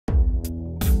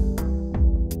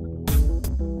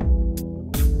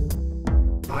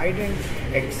I didn't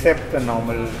accept the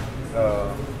normal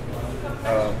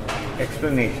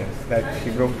explanations that she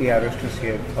broke the arrows to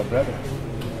save her brother.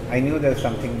 I knew there was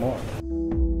something more.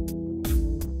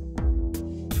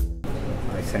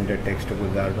 I sent a text to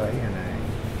Gulzar Bhai and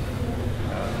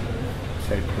I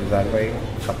said, Gulzar Bhai,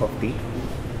 cup of tea?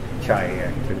 Chai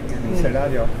actually. And he said, Aa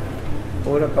jao.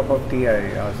 Pour a cup of tea.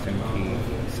 I asked him,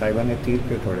 Saiba ne तीर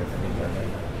क्यों थोड़े थे?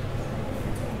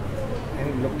 And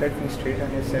he looked at me straight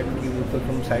and he said, कि वो तो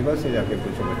तुम साइबा से जाके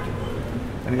पूछो बच्चों को.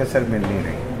 मैंने कहा सर मिल नहीं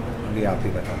रही, अभी आप ही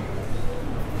बताओ.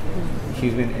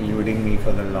 She's been eluding me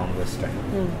for the longest time.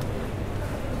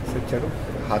 So चलो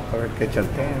हाथ पकड़ के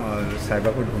चलते हैं और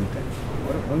साइबा को ढूंढते हैं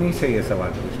और उन्हीं से ये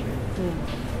सवाल पूछ लें.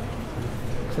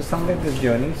 So somewhere this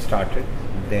journey started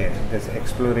there. This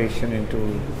exploration into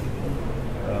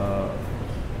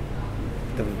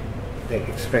the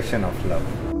expression of love.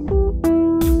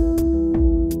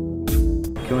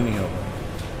 क्यों नहीं होगा?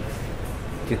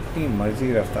 जितनी मर्जी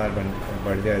रफ्तार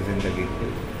बढ़ जाए ज़िंदगी की,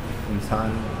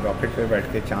 इंसान रॉकेट पे बैठ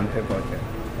के चांद पे पहुँचे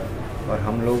और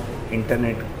हम लोग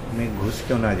इंटरनेट में घुस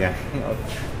क्यों ना जाएं और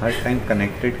हर टाइम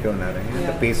कनेक्टेड क्यों ना रहें. The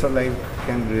pace of life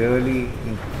can really,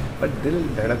 पर दिल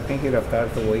धड़कने की रफ्तार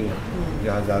तो वही है जो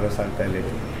हज़ारों साल पहले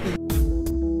थी.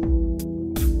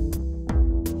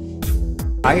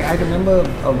 I remember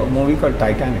a movie called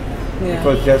Titanic. Yeah. It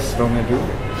was just Romeo and Juliet.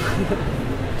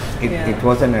 It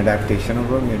was an adaptation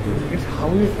of Romeo and Juliet. It's how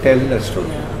you tell the story.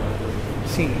 Yeah.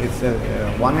 See, it's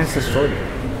one is the story,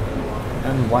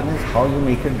 and one is how you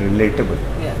make it relatable.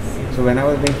 Yes. So when I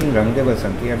was making Rang De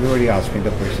Basanti, everybody asked me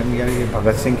the question, "यार ये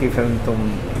भगत सिंह की film तुम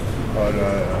और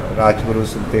Rajguru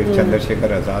Sukhdev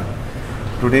Chandrashekhar Azad,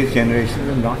 today's generation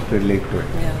will not relate to it."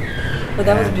 Yeah. But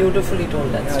that was beautifully told,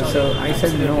 that story. So I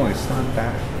said, no, it's not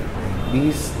that.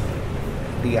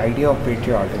 The idea of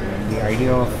patriotism, the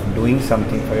idea of doing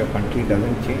something for your country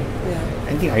doesn't change. Yeah.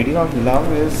 And the idea of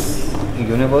love is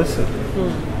universal.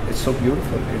 It's so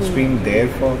beautiful. It's been there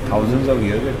for thousands of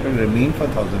years. It will remain for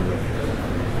thousands of years.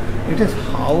 It is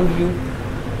how you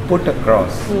put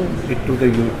across it to the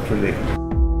youth today.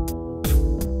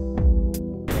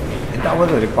 And that was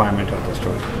a requirement of the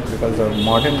story, because the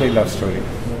modern day love story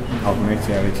of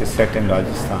Mirzya, which is set in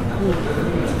Rajasthan,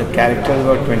 the characters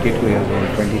were 22 years old,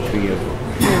 23 years old.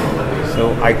 So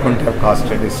I couldn't have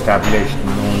casted established,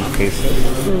 known faces.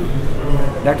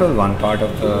 That was one part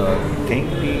of the thing.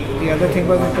 The other thing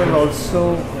was it was also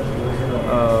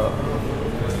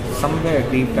somewhere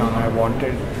deep down I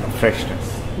wanted a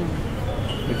freshness,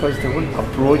 because the whole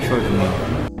approach was new.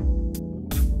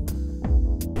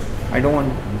 I don't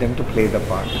want them to play the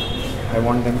part. I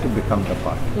want them to become the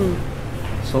part.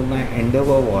 So my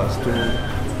endeavor was to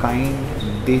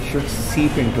they should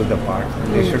seep into the part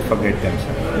and they should forget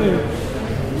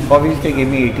themselves. Obviously they gave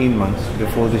me 18 months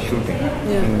before the shooting.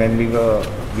 And when we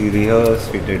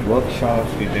rehearsed, we did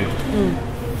workshops, we did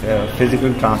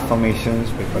physical transformations,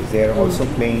 because they are also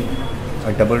playing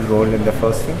a double role in the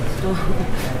first film.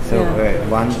 So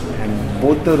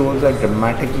both the roles are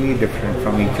dramatically different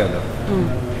from each other.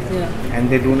 And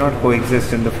they do not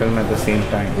coexist in the film at the same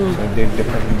time. So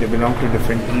they belong to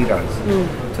different eras.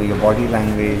 So your body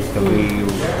language, the way you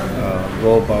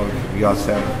go about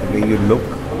yourself, the way you look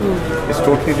is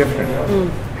totally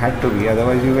different. Had to be,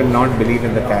 otherwise you will not believe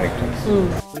in the characters.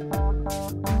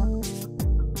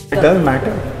 It does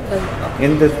matter.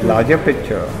 In this larger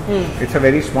picture, it's a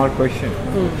very small question.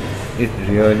 It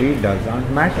really does not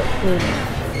matter.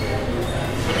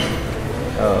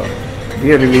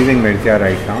 We are releasing Mirzya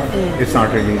right now. It's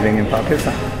not releasing in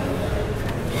Pakistan.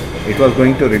 It was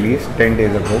going to release 10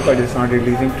 days ago, but it's not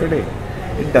releasing today.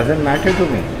 It doesn't matter to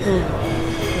me.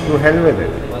 To hell with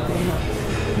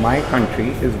it. My country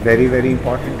is very, very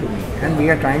important to me. And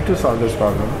we are trying to solve this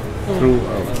problem through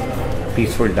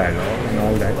peaceful dialogue and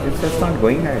all that. It's just not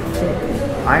going ahead. So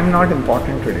I'm not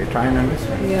important today. Try and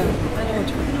understand. Yeah, I know what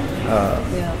you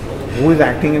mean. Who is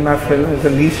acting in my film is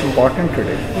the least important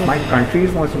today. My country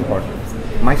is most important.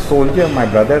 My soldier, my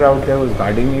brother out there who's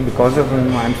guarding me, because of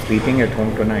whom I'm sleeping at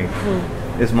home tonight,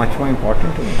 is much more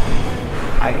important to me.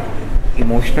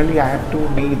 Emotionally, I have to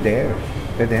be there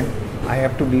with him. I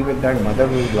have to be with that mother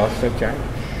who's lost her child.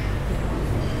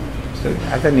 So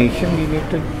as a nation, we need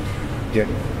to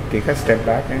take a step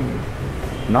back and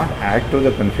not add to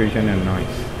the confusion and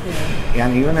noise.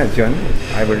 And even as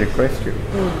journalists, I would request you,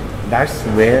 that's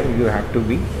where you have to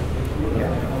be.